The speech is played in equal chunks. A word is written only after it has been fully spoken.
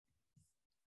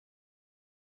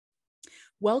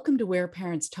Welcome to Where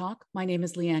Parents Talk. My name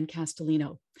is Leanne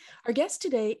Castellino. Our guest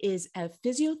today is a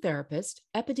physiotherapist,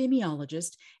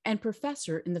 epidemiologist, and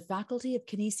professor in the Faculty of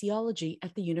Kinesiology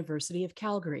at the University of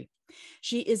Calgary.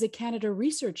 She is a Canada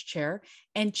Research Chair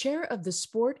and Chair of the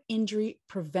Sport Injury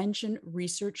Prevention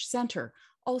Research Centre,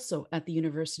 also at the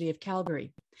University of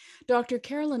Calgary. Dr.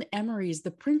 Carolyn Emery is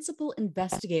the principal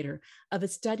investigator of a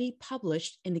study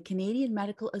published in the Canadian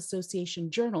Medical Association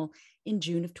Journal in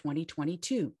June of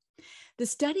 2022. The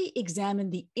study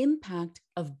examined the impact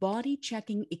of body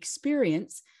checking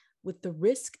experience with the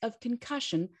risk of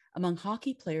concussion among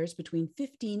hockey players between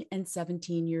 15 and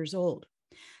 17 years old.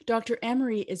 Dr.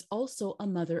 Emery is also a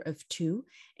mother of two,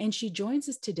 and she joins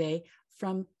us today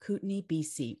from Kootenay,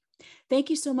 BC.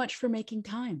 Thank you so much for making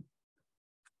time.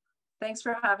 Thanks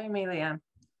for having me, Leanne.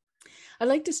 I'd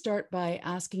like to start by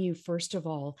asking you, first of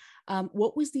all,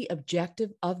 what was the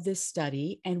objective of this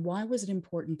study and why was it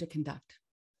important to conduct?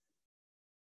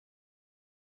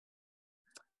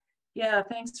 Yeah,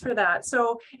 thanks for that.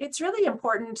 So it's really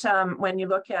important when you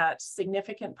look at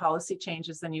significant policy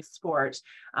changes in youth sport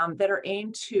that are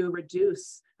aimed to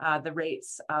reduce the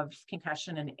rates of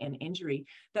concussion and injury,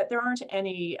 that there aren't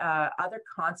any other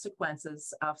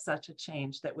consequences of such a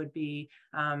change that would be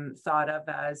thought of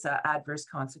as adverse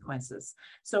consequences.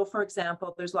 So, for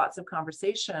example, there's lots of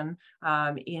conversation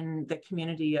in the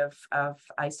community of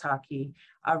ice hockey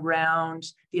around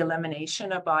the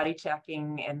elimination of body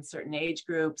checking in certain age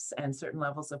groups and certain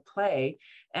levels of play,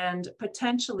 and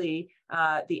potentially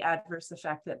the adverse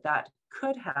effect that that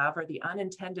could have, or the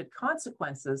unintended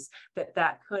consequences that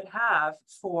that could have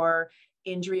for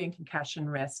injury and concussion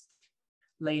risk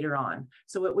later on.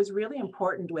 So it was really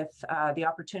important with the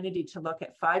opportunity to look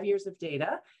at 5 years of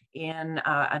data in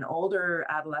an older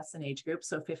adolescent age group,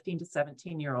 so 15 to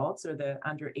 17-year-olds, or the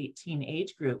under 18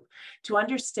 age group, to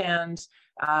understand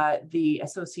the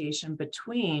association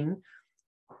between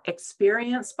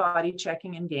experience body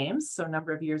checking in games, so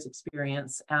number of years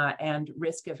experience, and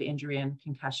risk of injury and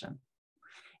concussion.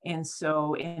 And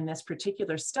so in this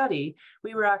particular study,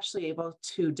 we were actually able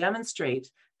to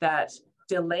demonstrate that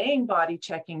delaying body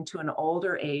checking to an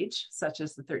older age, such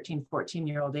as the 13,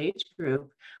 14-year-old age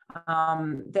group,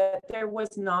 that there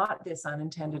was not this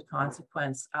unintended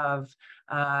consequence of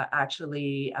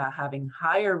actually having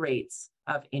higher rates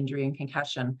of injury and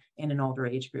concussion in an older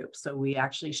age group. So we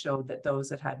actually showed that those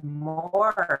that had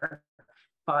more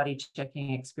body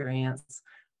checking experience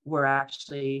were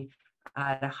actually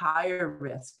at a higher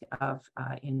risk of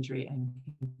injury and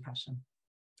concussion.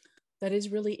 That is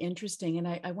really interesting. And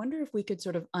I wonder if we could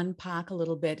sort of unpack a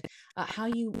little bit how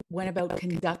you went about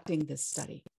conducting this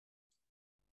study.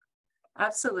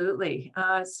 Absolutely.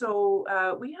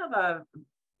 So we have a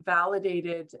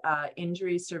validated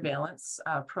injury surveillance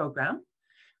program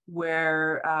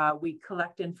where we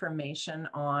collect information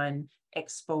on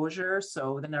exposure,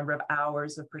 so the number of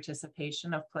hours of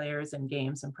participation of players in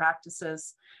games and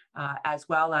practices, as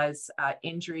well as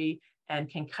injury and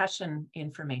concussion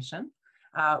information.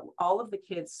 All of the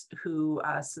kids who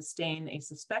sustain a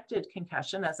suspected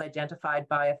concussion, as identified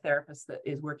by a therapist that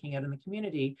is working out in the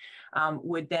community,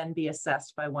 would then be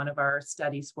assessed by one of our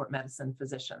study sport medicine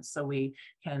physicians, so we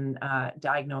can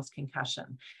diagnose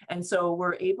concussion. And so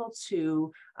we're able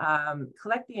to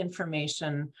collect the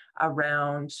information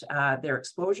around their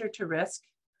exposure to risk,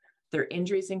 their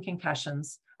injuries and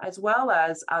concussions, as well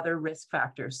as other risk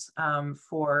factors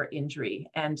for injury.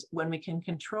 And when we can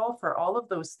control for all of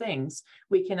those things,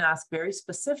 we can ask very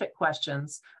specific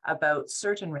questions about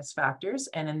certain risk factors.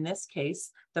 And in this case,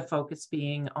 the focus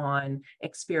being on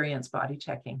experience body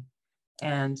checking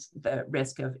and the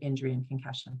risk of injury and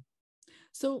concussion.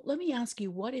 So let me ask you,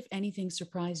 what, if anything,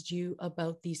 surprised you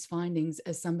about these findings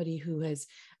as somebody who has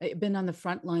been on the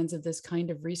front lines of this kind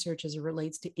of research as it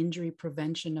relates to injury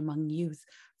prevention among youth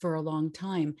for a long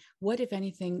time? What, if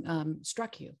anything,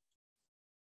 struck you?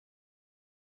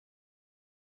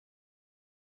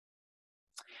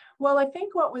 Well, I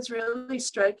think what was really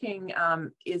striking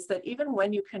is that even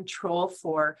when you control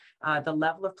for the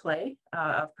level of play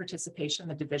of participation,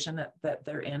 the division that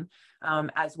they're in,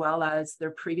 as well as their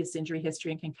previous injury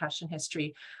history and concussion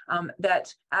history,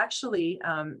 that actually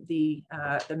the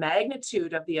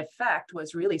magnitude of the effect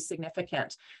was really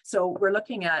significant. So we're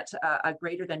looking at a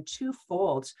greater than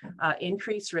twofold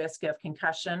increased risk of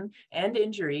concussion and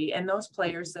injury in those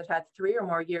players that had 3 or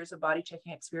more years of body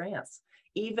checking experience,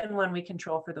 even when we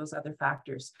control for those other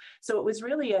factors. So it was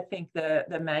really, I think,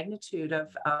 the magnitude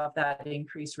of that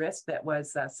increased risk that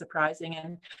was surprising,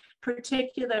 and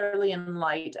particularly in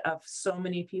light of so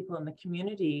many people in the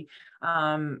community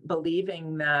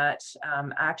believing that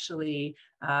actually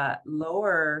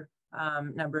lower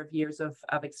number of years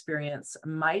of experience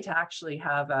might actually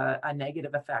have a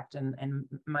negative effect and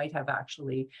might have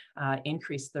actually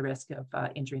increased the risk of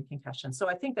injury and concussion. So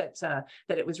I think that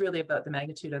that it was really about the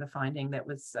magnitude of the finding that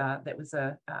was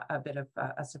a bit of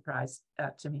a surprise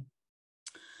to me.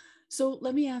 So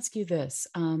let me ask you this.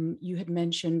 You had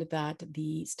mentioned that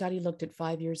the study looked at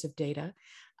 5 years of data.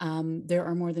 There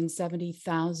are more than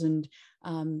 70,000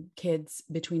 kids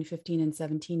between 15 and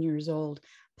 17 years old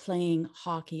playing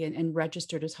hockey and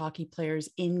registered as hockey players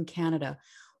in Canada.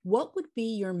 What would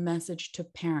be your message to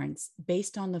parents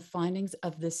based on the findings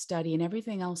of this study and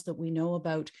everything else that we know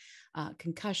about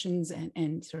concussions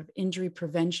and sort of injury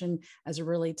prevention as it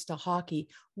relates to hockey?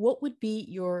 What would be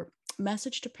your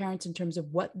message to parents in terms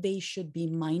of what they should be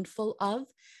mindful of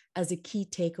as a key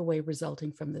takeaway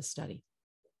resulting from this study?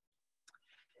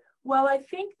 Well, I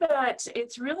think that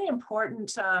it's really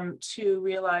important to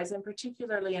realize, and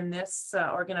particularly in this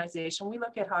organization, we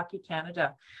look at Hockey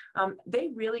Canada. They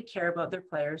really care about their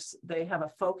players. They have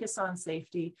a focus on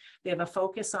safety. They have a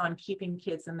focus on keeping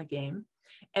kids in the game.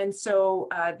 And so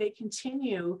they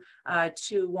continue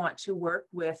to want to work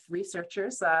with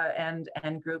researchers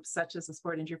and groups such as the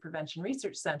Sport Injury Prevention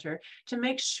Research Center to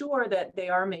make sure that they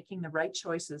are making the right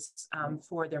choices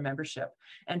for their membership,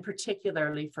 and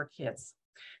particularly for kids.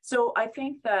 So I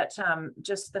think that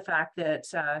just the fact that,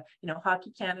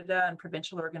 Hockey Canada and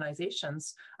provincial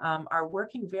organizations are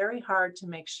working very hard to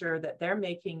make sure that they're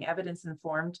making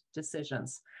evidence-informed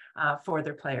decisions for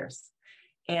their players.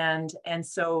 And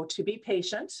so to be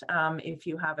patient, if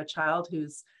you have a child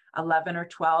who's 11 or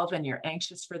 12 and you're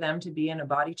anxious for them to be in a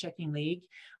body checking league,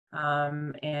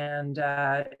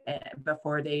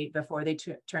 before they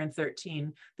turn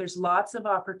 13, there's lots of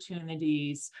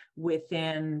opportunities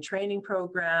within training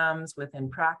programs, within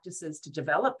practices to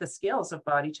develop the skills of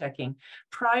body checking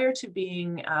prior to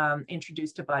being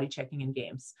introduced to body checking in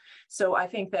games. So I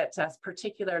think that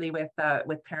particularly with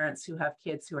parents who have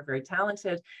kids who are very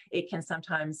talented, it can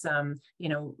sometimes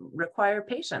require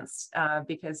patience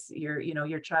because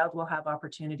your child will have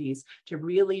opportunities to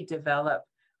really develop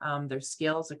their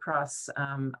skills across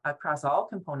all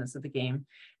components of the game,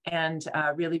 and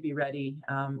really be ready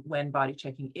when body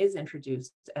checking is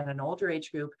introduced at an older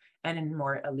age group and in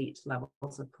more elite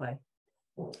levels of play.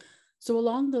 So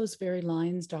along those very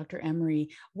lines, Dr.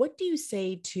 Emery, what do you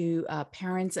say to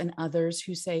parents and others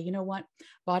who say, you know what,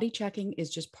 body checking is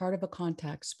just part of a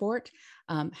contact sport,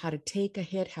 how to take a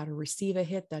hit, how to receive a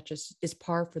hit, that just is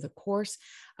par for the course.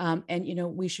 And,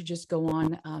 we should just go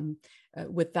on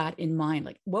with that in mind.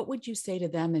 Like, what would you say to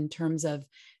them in terms of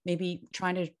maybe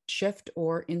trying to shift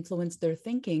or influence their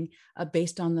thinking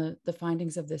based on the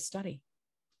findings of this study?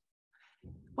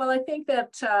 Well, I think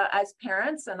that as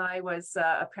parents, and I was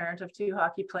a parent of 2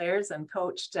 hockey players and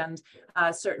coached, and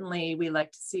certainly we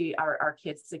like to see our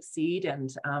kids succeed,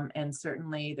 and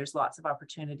certainly there's lots of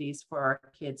opportunities for our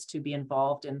kids to be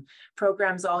involved in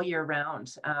programs all year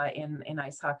round in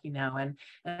ice hockey now. And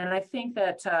I think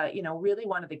that, really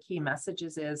one of the key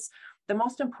messages is the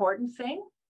most important thing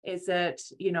is that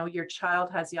your child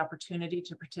has the opportunity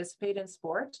to participate in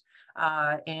sport,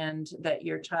 and that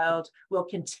your child will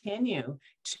continue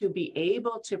to be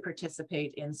able to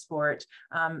participate in sport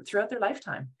throughout their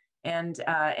lifetime. And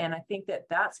I think that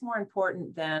that's more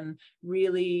important than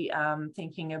really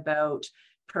thinking about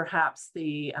perhaps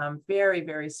the very,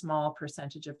 very small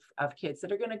percentage of kids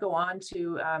that are going to go on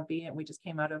to we just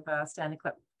came out of Stanley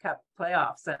Cup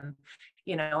playoffs, and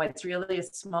it's really a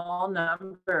small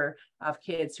number of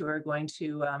kids who are going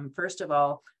to first of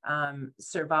all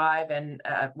survive, and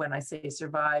when I say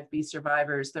survive, be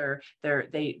survivors.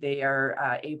 They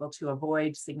are able to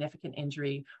avoid significant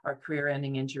injury or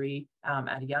career-ending injury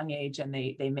at a young age, and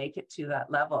they make it to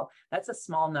that level. That's a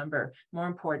small number. More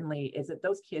importantly is that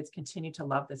those kids continue to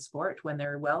love the sport when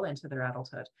they're well into their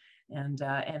adulthood, and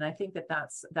I think that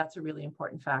that's a really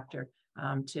important factor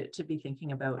to be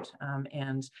thinking about,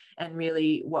 and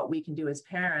really what we can do as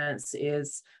parents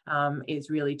is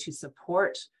really to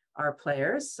support our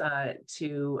players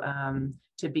to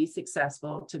be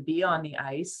successful, to be on the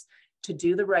ice, to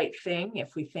do the right thing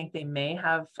if we think they may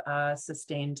have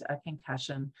sustained a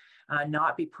concussion,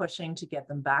 not be pushing to get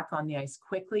them back on the ice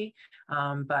quickly,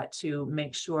 but to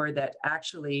make sure that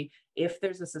actually, if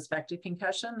there's a suspected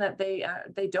concussion, that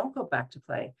they don't go back to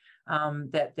play,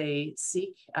 that they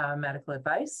seek medical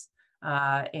advice,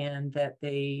 and that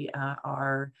they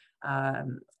are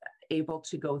able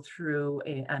to go through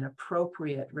an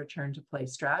appropriate return to play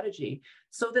strategy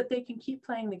so that they can keep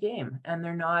playing the game and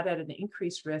they're not at an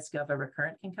increased risk of a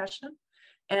recurrent concussion.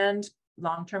 And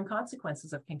long-term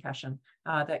consequences of concussion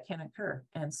that can occur.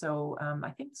 And so I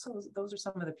think those are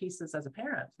some of the pieces as a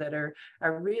parent that are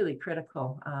really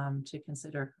critical to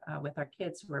consider with our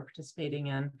kids who are participating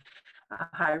in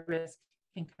high-risk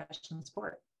concussion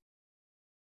sport.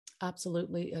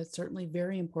 Absolutely. Certainly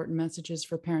very important messages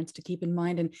for parents to keep in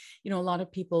mind. And, a lot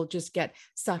of people just get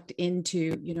sucked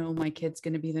into, my kid's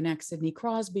going to be the next Sidney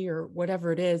Crosby or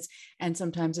whatever it is. And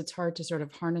sometimes it's hard to sort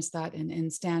of harness that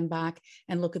and stand back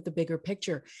and look at the bigger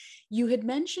picture. You had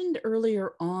mentioned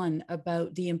earlier on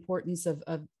about the importance of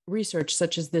research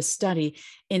such as this study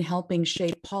in helping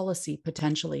shape policy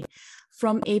potentially.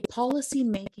 From a policy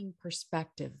making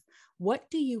perspective,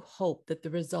 what do you hope that the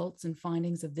results and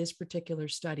findings of this particular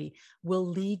study will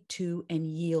lead to and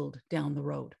yield down the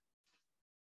road?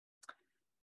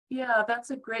 Yeah, that's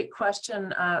a great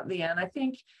question, Leanne. I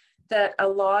think that a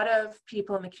lot of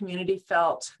people in the community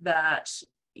felt that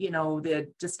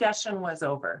the discussion was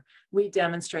over. We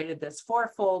demonstrated this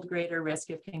fourfold greater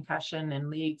risk of concussion in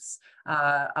leagues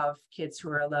of kids who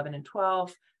are 11 and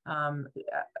 12.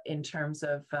 In terms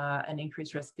of an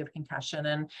increased risk of concussion.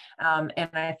 And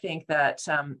I think that,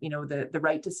 the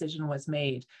right decision was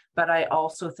made, but I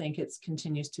also think it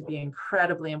continues to be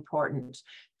incredibly important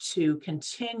to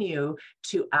continue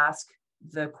to ask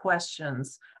the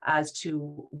questions as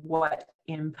to what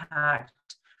impact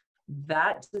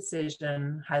that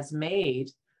decision has made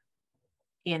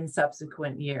in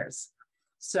subsequent years.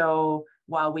 So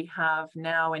while we have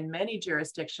now in many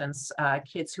jurisdictions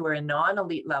kids who are in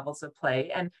non-elite levels of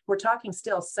play, and we're talking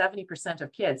still 70%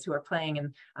 of kids who are playing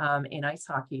in ice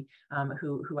hockey,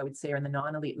 who I would say are in the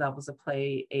non-elite levels of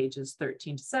play, ages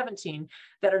 13 to 17,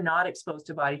 that are not exposed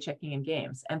to body checking in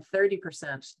games, and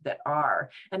 30% that are.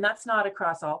 And that's not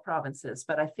across all provinces,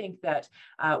 but I think that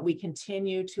we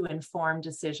continue to inform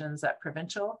decisions at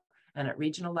provincial and at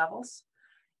regional levels.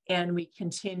 And we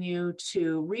continue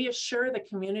to reassure the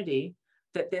community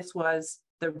that this was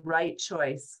the right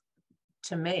choice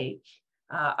to make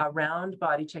around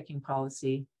body checking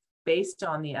policy based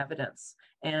on the evidence.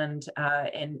 And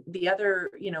the other,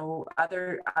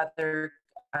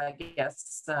 I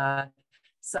guess,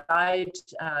 side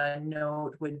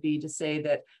note would be to say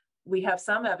that we have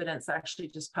some evidence actually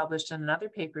just published in another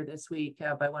paper this week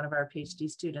by one of our PhD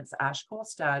students, Ash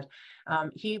Kolstad.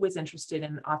 He was interested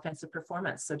in offensive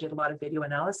performance, so did a lot of video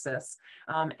analysis,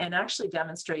 and actually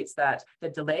demonstrates that the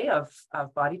delay of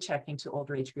body checking to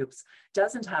older age groups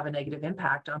doesn't have a negative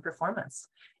impact on performance.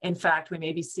 In fact, we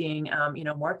may be seeing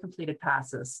more completed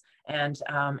passes and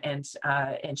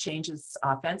changes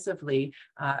offensively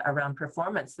around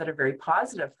performance that are very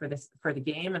positive for the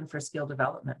game and for skill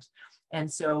development. And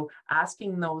so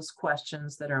asking those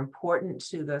questions that are important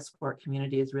to the sport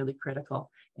community is really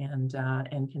critical, and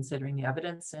considering the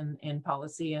evidence in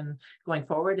policy and going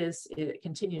forward it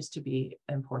continues to be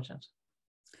important.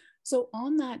 So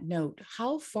on that note,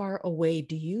 how far away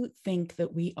do you think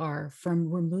that we are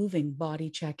from removing body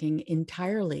checking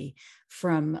entirely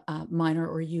from minor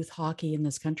or youth hockey in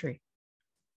this country?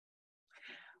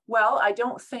 Well, I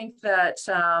don't think that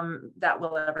that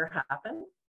will ever happen.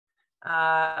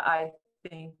 I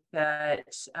think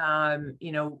that,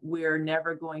 we're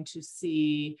never going to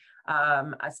see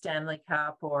a Stanley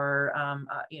Cup or,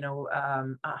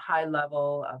 a high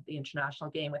level of the international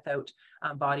game without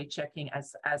body checking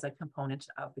as a component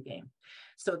of the game.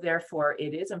 So therefore,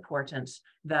 it is important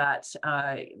that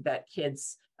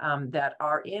kids that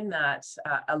are in that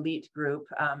elite group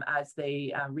as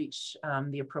they reach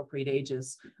the appropriate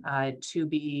ages to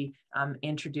be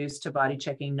introduced to body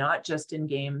checking, not just in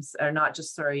games, or not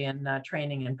just, in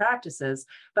training and practices,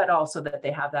 but also that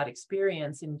they have that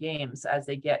experience in games as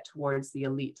they get towards the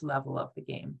elite level of the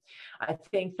game. I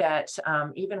think that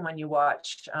even when you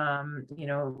watch,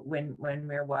 when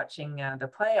we're watching the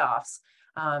playoffs,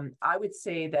 I would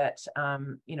say that,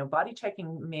 body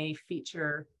checking may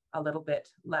feature a little bit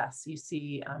less. You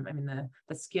see,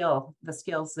 the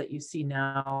skills that you see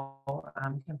now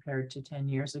compared to 10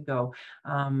 years ago,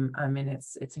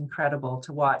 it's incredible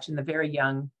to watch, and the very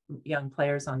young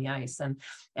players on the ice. And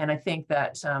I think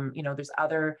that, there's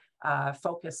other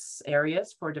focus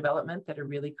areas for development that are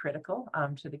really critical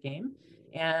to the game.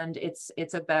 And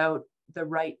it's about the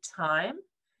right time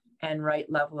and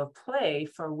right level of play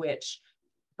for which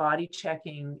body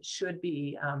checking should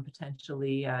be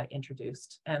potentially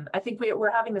introduced. And I think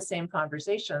we're having the same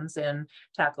conversations in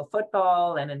tackle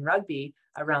football and in rugby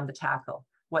around the tackle.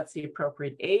 What's the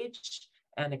appropriate age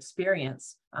and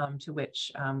experience to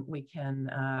which we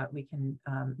can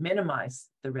minimize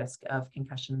the risk of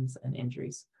concussions and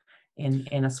injuries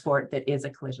in a sport that is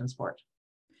a collision sport.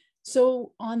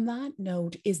 So, on that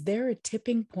note, is there a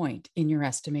tipping point in your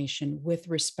estimation with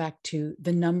respect to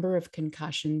the number of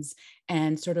concussions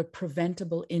and sort of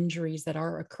preventable injuries that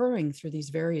are occurring through these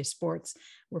various sports?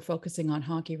 We're focusing on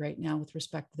hockey right now with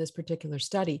respect to this particular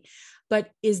study.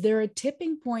 But is there a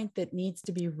tipping point that needs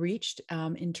to be reached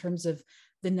in terms of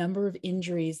the number of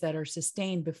injuries that are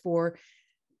sustained before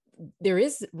there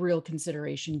is real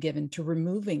consideration given to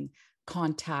removing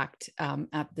contact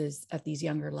at these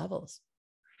younger levels?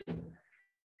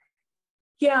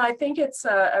 Yeah, I think it's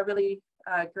a really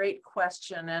great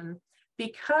question. And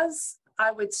because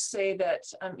I would say that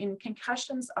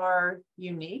concussions are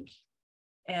unique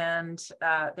and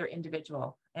they're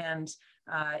individual. And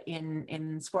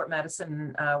in sport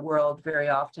medicine world, very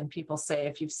often people say,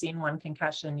 if you've seen one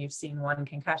concussion, you've seen one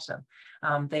concussion.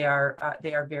 They are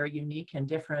very unique and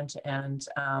different, and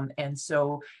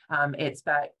so it's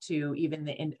back to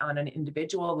even on an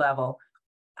individual level,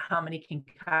 how many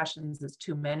concussions is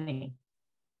too many,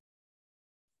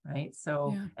 right?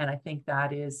 So, yeah. And I think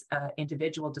that is an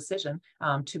individual decision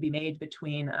to be made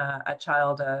between a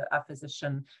child, a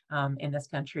physician in this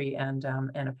country, and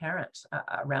a parent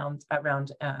around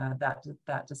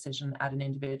that decision at an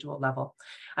individual level.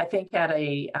 I think at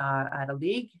a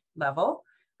league level,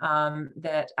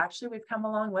 that actually we've come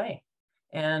a long way,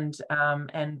 and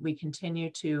we continue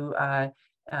to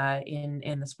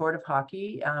in the sport of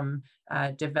hockey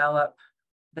develop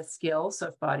the skills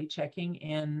of body checking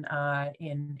in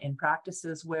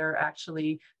practices where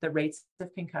actually the rates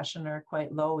of concussion are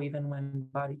quite low, even when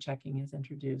body checking is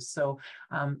introduced. So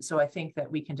I think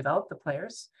that we can develop the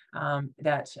players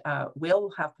that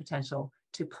will have potential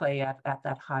to play at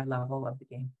that high level of the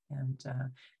game.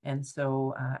 And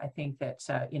so I think that,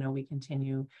 we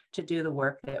continue to do the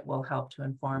work that will help to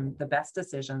inform the best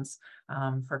decisions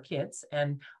for kids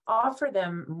and offer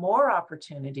them more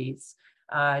opportunities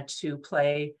to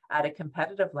play at a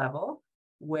competitive level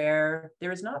where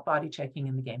there is not body checking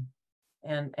in the game.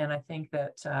 And I think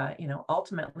that,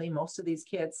 ultimately, most of these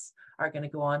kids are going to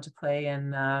go on to play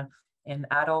in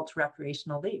adult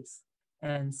recreational leagues.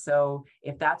 And so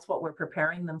if that's what we're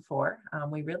preparing them for,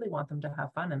 we really want them to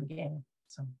have fun in the game.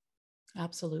 So.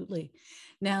 Absolutely.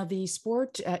 Now, the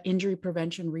Sport Injury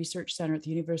Prevention Research Center at the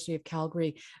University of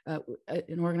Calgary,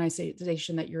 an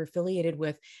organization that you're affiliated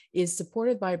with, is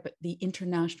supported by the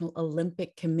International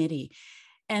Olympic Committee.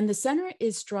 And the center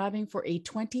is striving for a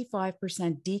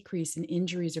 25% decrease in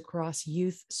injuries across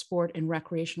youth, sport, and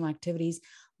recreational activities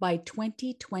by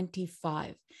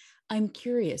 2025. I'm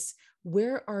curious,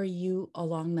 where are you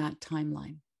along that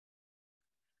timeline?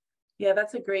 Yeah,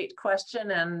 that's a great question.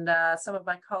 And some of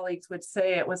my colleagues would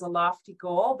say it was a lofty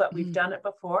goal, but we've done it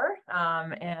before.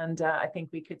 And I think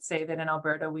we could say that in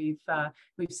Alberta, we've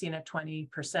seen a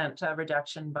 20%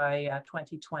 reduction by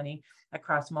 2020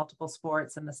 across multiple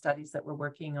sports, and the studies that we're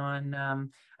working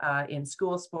on in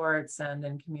school sports and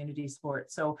in community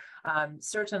sports. So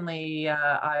certainly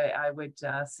I would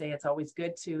say it's always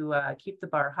good to keep the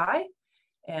bar high.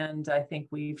 And I think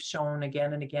we've shown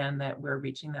again and again that we're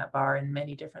reaching that bar in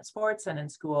many different sports and in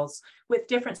schools with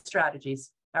different strategies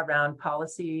around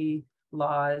policy,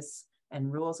 laws,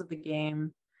 and rules of the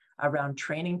game, around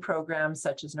training programs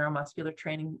such as neuromuscular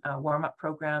training, warm-up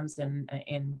programs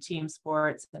in team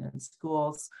sports and in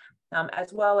schools,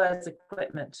 as well as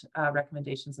equipment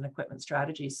recommendations and equipment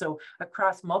strategies. So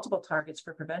across multiple targets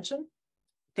for prevention,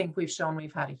 I think we've shown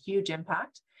we've had a huge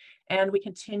impact. And we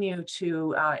continue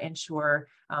to ensure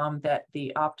that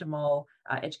the optimal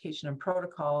education and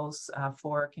protocols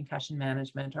for concussion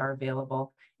management are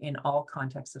available in all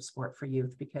contexts of sport for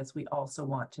youth, because we also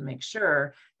want to make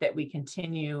sure that we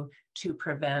continue to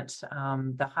prevent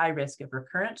the high risk of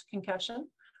recurrent concussion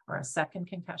or a second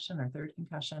concussion or third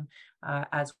concussion,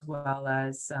 as well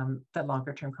as the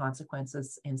longer term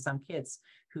consequences in some kids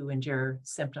who endure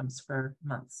symptoms for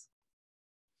months.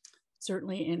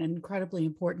 Certainly an incredibly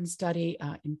important study,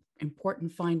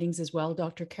 important findings as well.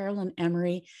 Dr. Carolyn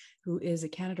Emery, who is a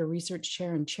Canada Research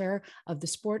Chair and Chair of the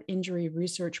Sport Injury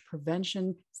Research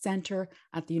Prevention Center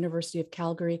at the University of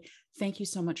Calgary, thank you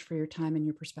so much for your time and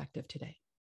your perspective today.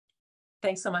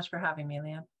 Thanks so much for having me,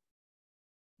 Leanne.